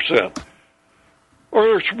 51%?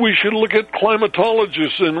 Or we should look at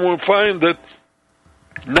climatologists and we'll find that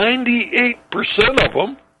 98% of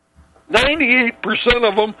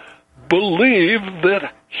them believe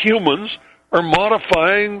that humans are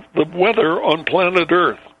modifying the weather on planet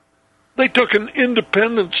Earth. They took an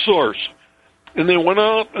independent source, and they went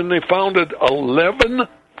out and they founded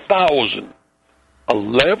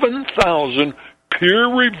 11,000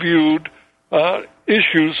 peer-reviewed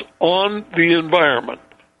issues on the environment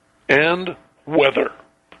and weather.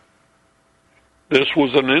 This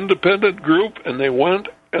was an independent group, and they went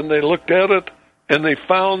and they looked at it, and they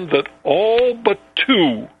found that all but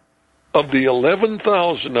 2 of the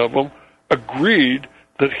 11,000 of them agreed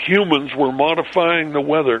that humans were modifying the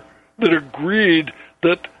weather, that agreed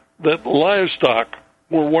that livestock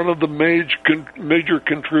were one of the major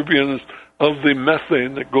contributors of the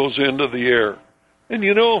methane that goes into the air. And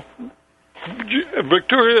you know,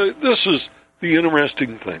 Victoria, this is the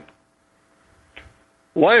interesting thing.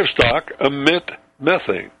 Livestock emit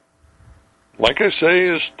methane. Like I say,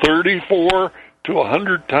 is 34 to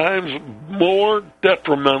 100 times more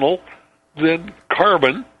detrimental than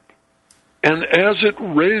carbon. And as it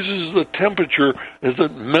raises the temperature, as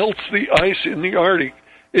it melts the ice in the Arctic,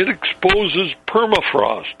 it exposes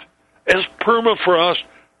permafrost. As permafrost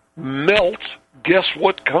melts, guess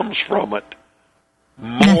what comes from it?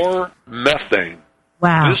 More methane.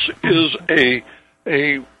 Wow. This is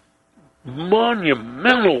a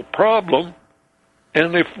monumental problem,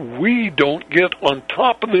 and if we don't get on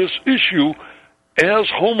top of this issue as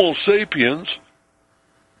Homo sapiens,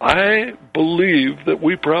 I believe that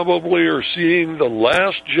we probably are seeing the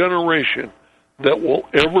last generation that will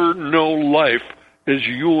ever know life as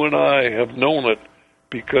you and I have known it,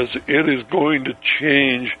 because it is going to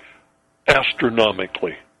change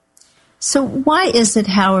astronomically. So why is it,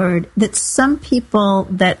 Howard, that some people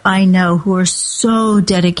that I know who are so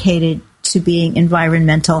dedicated to being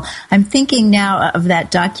environmental, I'm thinking now of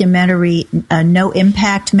that documentary, No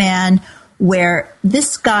Impact Man, where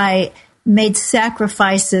this guy made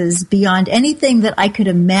sacrifices beyond anything that I could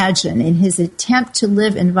imagine in his attempt to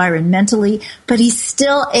live environmentally, but he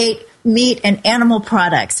still ate meat and animal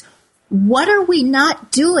products. What are we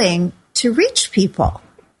not doing to reach people?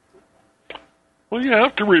 Well, you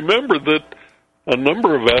have to remember that a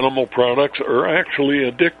number of animal products are actually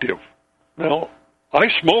addictive. Now, I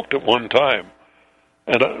smoked at one time,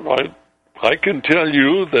 and I can tell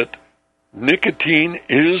you that nicotine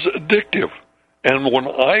is addictive. And when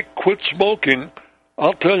I quit smoking,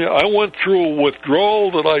 I'll tell you, I went through a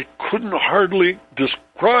withdrawal that I couldn't hardly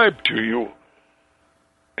describe to you.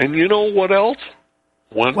 And you know what else?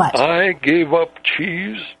 When I gave up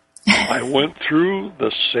cheese, I went through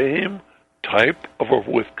the same type of a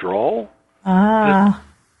withdrawal. Animal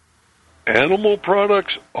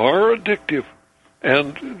products are addictive.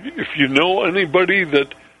 And if you know anybody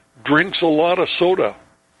that drinks a lot of soda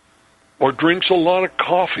or drinks a lot of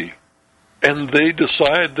coffee, and they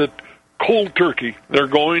decide that cold turkey, they're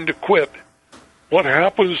going to quit, what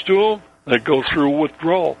happens to them? They go through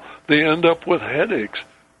withdrawal. They end up with headaches.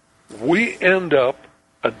 We end up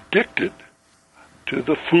addicted to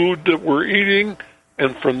the food that we're eating,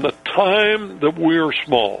 and from the time that we're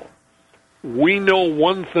small, we know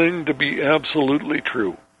one thing to be absolutely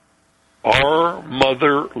true. Our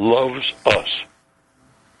mother loves us.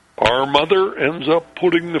 Our mother ends up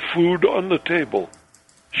putting the food on the table.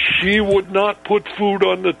 She would not put food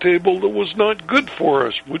on the table that was not good for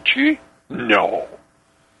us, would she? No.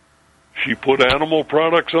 She put animal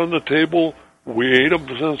products on the table. We ate them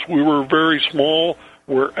since we were very small.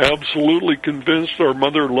 We're absolutely convinced our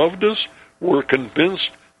mother loved us. We're convinced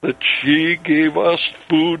that she gave us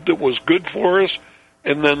food that was good for us.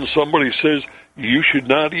 And then somebody says, you should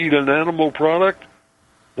not eat an animal product.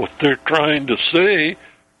 What they're trying to say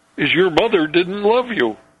is your mother didn't love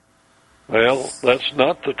you. Well, that's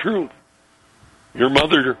not the truth. Your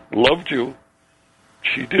mother loved you.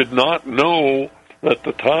 She did not know at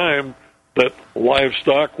the time that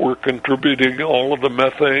livestock were contributing all of the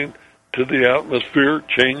methane to the atmosphere,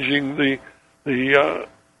 changing the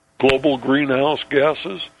global greenhouse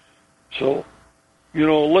gases. So,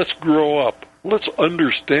 let's grow up. Let's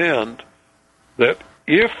understand that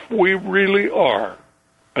if we really are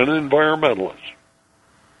an environmentalist,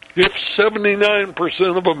 if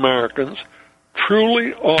 79% of Americans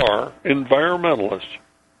truly are environmentalists,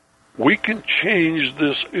 we can change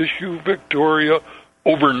this issue, Victoria,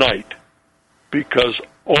 overnight. Because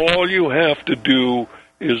all you have to do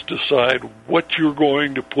is decide what you're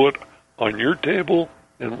going to put on your table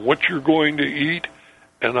and what you're going to eat.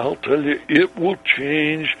 And I'll tell you, it will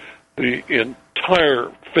change the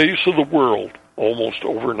entire face of the world almost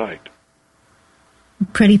overnight.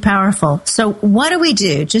 Pretty powerful. So what do we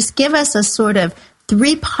do? Just give us a sort of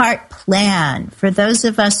 3-part plan for those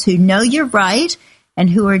of us who know you're right and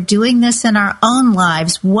who are doing this in our own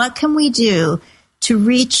lives. What can we do to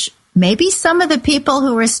reach maybe some of the people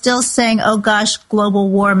who are still saying, oh gosh, global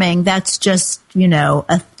warming, that's just,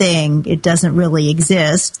 a thing. It doesn't really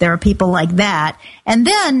exist. There are people like that. And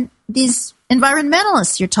then these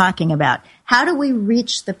environmentalists you're talking about. How do we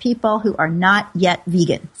reach the people who are not yet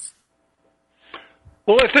vegans?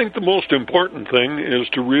 Well, I think the most important thing is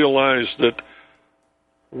to realize that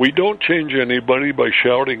we don't change anybody by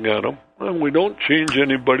shouting at them, and we don't change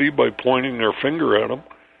anybody by pointing their finger at them.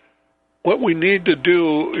 What we need to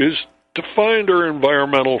do is to find our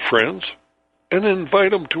environmental friends and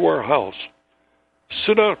invite them to our house.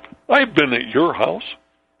 Sit down. I've been at your house.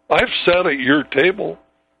 I've sat at your table.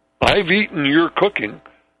 I've eaten your cooking.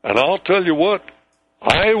 And I'll tell you what,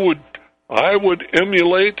 I would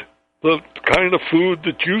emulate the kind of food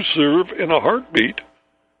that you serve in a heartbeat.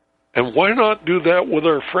 And why not do that with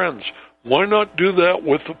our friends? Why not do that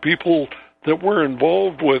with the people that we're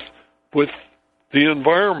involved with the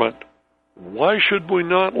environment? Why should we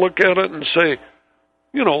not look at it and say,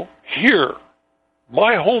 here,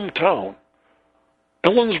 my hometown,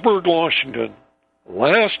 Ellensburg, Washington,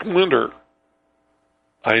 last winter,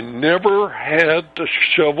 I never had to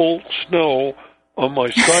shovel snow on my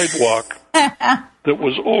sidewalk that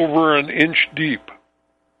was over an inch deep.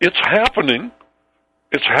 It's happening.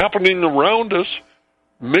 It's happening around us.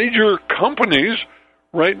 Major companies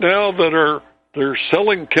right now they're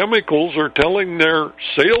selling chemicals are telling their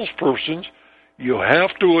salespersons, you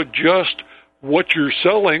have to adjust what you're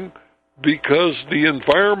selling because the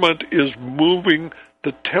environment is moving,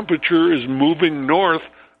 the temperature is moving north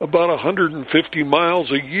about 150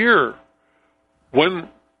 miles a year. When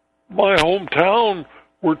my hometown,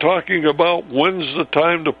 we're talking about when's the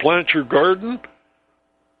time to plant your garden,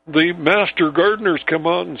 the master gardeners come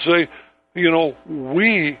out and say,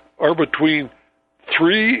 we are between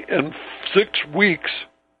 3 and 6 weeks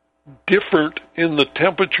different in the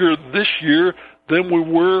temperature this year than we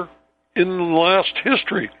were in the last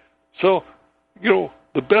history. So,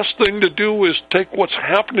 the best thing to do is take what's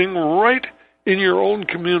happening right in your own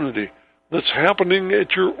community, that's happening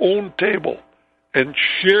at your own table, and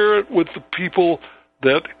share it with the people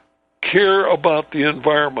that care about the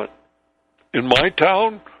environment. In my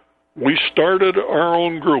town, we started our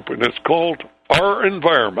own group, and it's called Our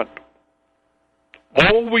Environment.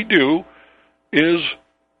 All we do is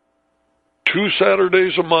 2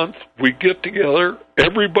 Saturdays a month, we get together,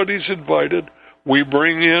 everybody's invited, we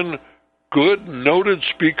bring in good, noted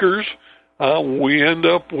speakers, we end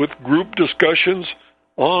up with group discussions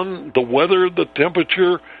on the weather, the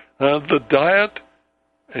temperature, the diet,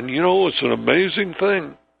 and it's an amazing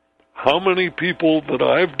thing how many people that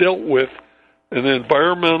I've dealt with in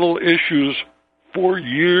environmental issues for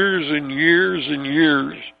years and years and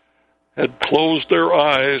years had closed their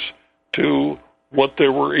eyes to what they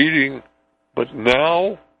were eating, but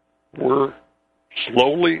now we're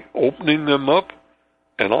slowly opening them up,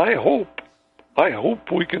 and I hope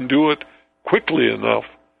we can do it quickly enough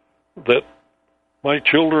that my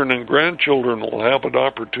children and grandchildren will have an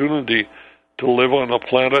opportunity to live on a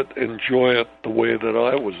planet, enjoy it the way that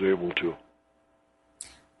I was able to.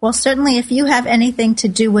 Well, certainly if you have anything to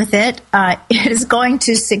do with it, it is going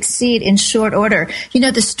to succeed in short order.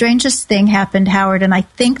 The strangest thing happened, Howard, and I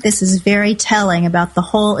think this is very telling about the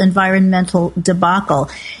whole environmental debacle.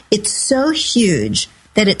 It's so huge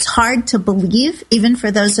that it's hard to believe, even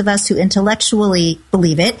for those of us who intellectually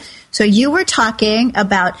believe it. So you were talking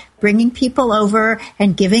about bringing people over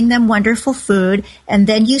and giving them wonderful food, and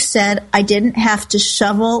then you said, I didn't have to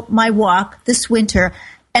shovel my walk this winter.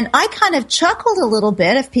 And I kind of chuckled a little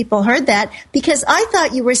bit if people heard that, because I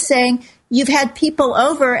thought you were saying you've had people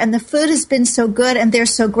over and the food has been so good and they're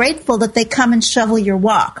so grateful that they come and shovel your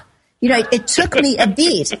walk. It took me a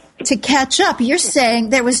beat to catch up. You're saying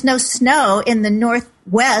there was no snow in the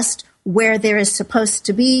Northwest where there is supposed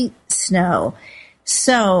to be snow.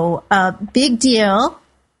 So, big deal.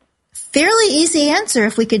 Fairly easy answer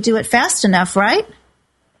if we could do it fast enough, right?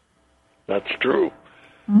 That's true.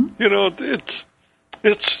 Mm-hmm.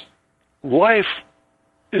 It's life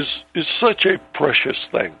is such a precious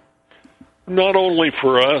thing, not only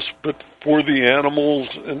for us, but for the animals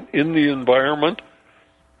and in the environment.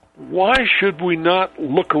 Why should we not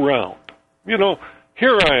look around?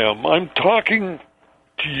 Here I am. I'm talking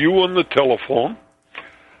to you on the telephone.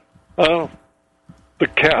 The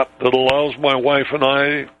cat that allows my wife and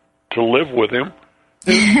I to live with him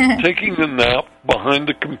is taking a nap behind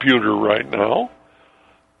the computer right now.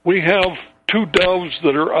 We have 2 doves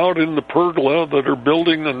that are out in the pergola that are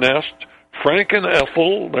building a nest. Frank and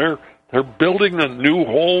Ethel, they're building a new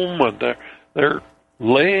home, and they're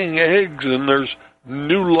laying eggs, and there's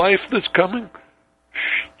new life that's coming.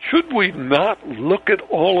 Should we not look at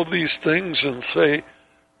all of these things and say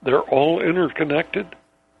they're all interconnected?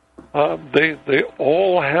 They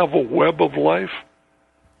all have a web of life.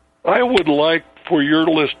 I would like for your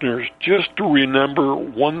listeners just to remember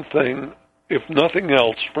one thing if nothing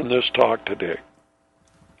else, from this talk today.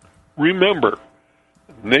 Remember,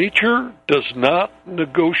 nature does not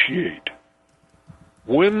negotiate.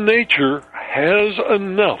 When nature has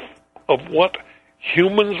enough of what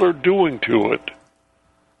humans are doing to it,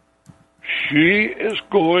 she is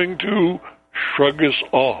going to shrug us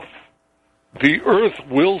off. The earth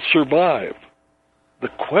will survive. The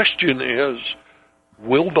question is,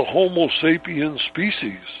 will the Homo sapiens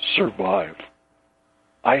species survive?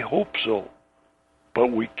 I hope so.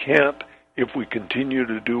 But we can't if we continue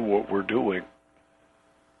to do what we're doing.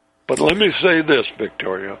 But let me say this,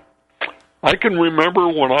 Victoria. I can remember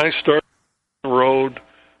when I started on the road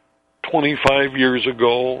 25 years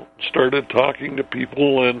ago, started talking to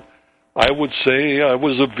people, and I would say I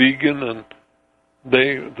was a vegan, and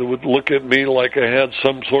they would look at me like I had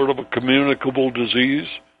some sort of a communicable disease.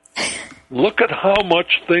 Look at how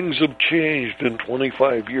much things have changed in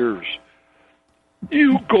 25 years.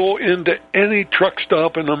 You go into any truck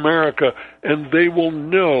stop in America, and they will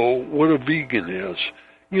know what a vegan is.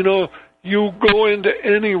 You know, you go into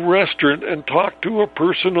any restaurant and talk to a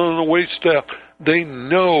person on the wait staff, they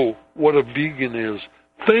know what a vegan is.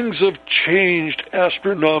 Things have changed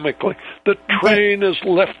astronomically. The train has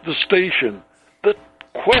left the station. The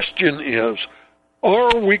question is,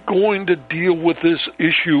 are we going to deal with this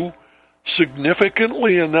issue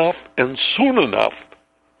significantly enough and soon enough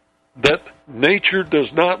that nature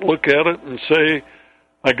does not look at it and say,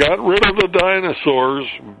 I got rid of the dinosaurs,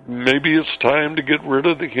 maybe it's time to get rid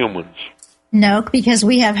of the humans? No, because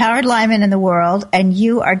we have Howard Lyman in the world, and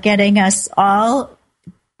you are getting us all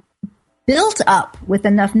built up with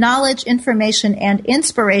enough knowledge, information, and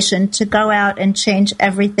inspiration to go out and change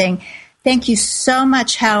everything. Thank you so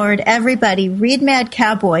much, Howard. Everybody, read Mad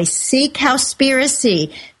Cowboy, see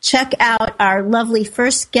Cowspiracy. Check out our lovely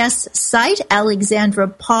first guest site,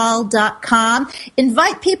 alexandrapaul.com.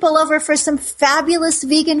 Invite people over for some fabulous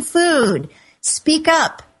vegan food. Speak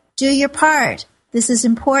up. Do your part. This is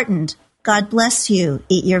important. God bless you.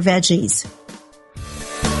 Eat your veggies.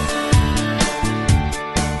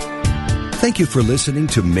 Thank you for listening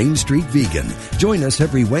to Main Street Vegan. Join us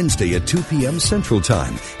every Wednesday at 2 p.m. Central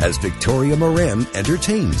Time as Victoria Moran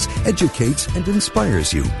entertains, educates, and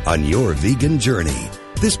inspires you on your vegan journey.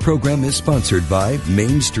 This program is sponsored by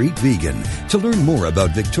Main Street Vegan. To learn more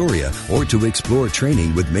about Victoria or to explore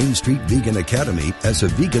training with Main Street Vegan Academy as a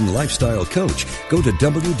vegan lifestyle coach, go to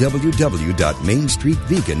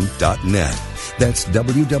www.mainstreetvegan.net. That's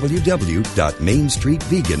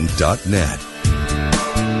www.mainstreetvegan.net.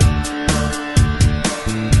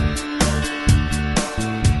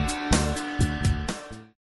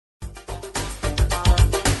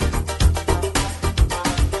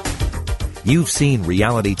 You've seen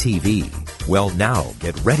reality TV. Well, now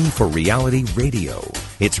get ready for reality radio.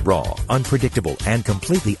 It's raw, unpredictable, and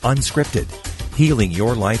completely unscripted. Healing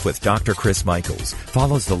Your Life with Dr. Chris Michaels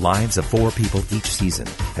follows the lives of 4 people each season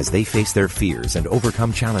as they face their fears and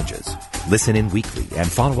overcome challenges. Listen in weekly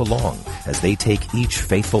and follow along as they take each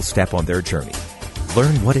faithful step on their journey.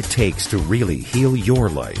 Learn what it takes to really heal your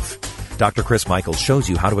life. Dr. Chris Michaels shows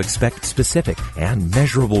you how to expect specific and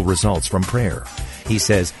measurable results from prayer. He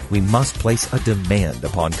says we must place a demand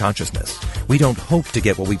upon consciousness. We don't hope to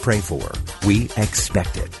get what we pray for. We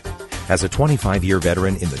expect it. As a 25-year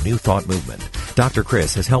veteran in the New Thought movement, Dr.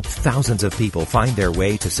 Chris has helped thousands of people find their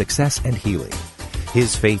way to success and healing.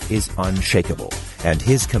 His faith is unshakable, and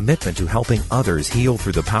his commitment to helping others heal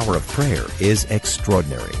through the power of prayer is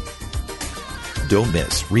extraordinary. Don't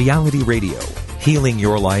miss Reality Radio, Healing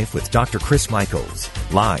Your Life with Dr. Chris Michaels,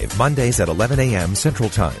 live Mondays at 11 a.m. Central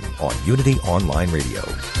Time on Unity Online Radio.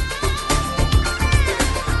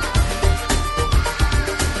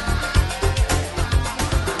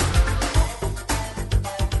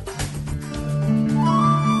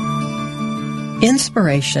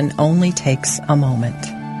 Inspiration only takes a moment.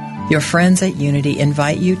 Your friends at Unity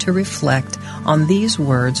invite you to reflect on these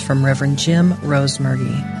words from Reverend Jim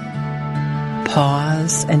Rosemurgy.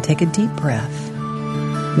 Pause and take a deep breath.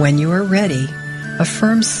 When you are ready,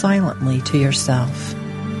 affirm silently to yourself,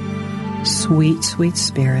 Sweet, sweet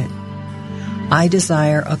Spirit, I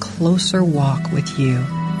desire a closer walk with you.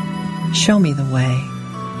 Show me the way.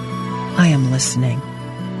 I am listening.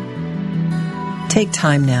 Take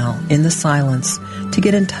time now in the silence to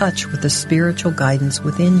get in touch with the spiritual guidance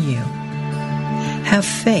within you. Have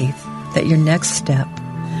faith that your next step,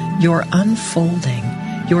 your unfolding,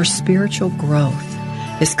 your spiritual growth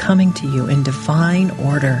is coming to you in divine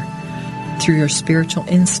order through your spiritual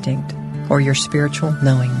instinct or your spiritual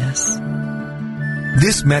knowingness.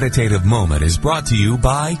 This meditative moment is brought to you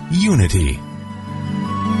by Unity.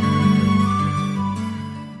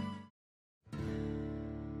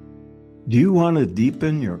 Do you want to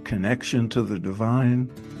deepen your connection to the divine?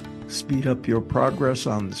 Speed up your progress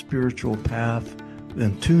on the spiritual path?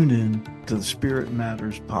 Then tune in to the Spirit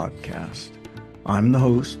Matters podcast. I'm the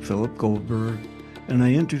host, Philip Goldberg, and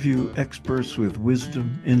I interview experts with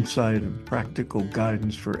wisdom, insight, and practical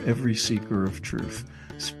guidance for every seeker of truth.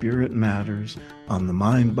 Spirit Matters on the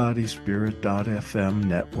MindBodySpirit.fm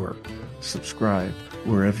network. Subscribe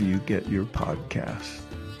wherever you get your podcasts.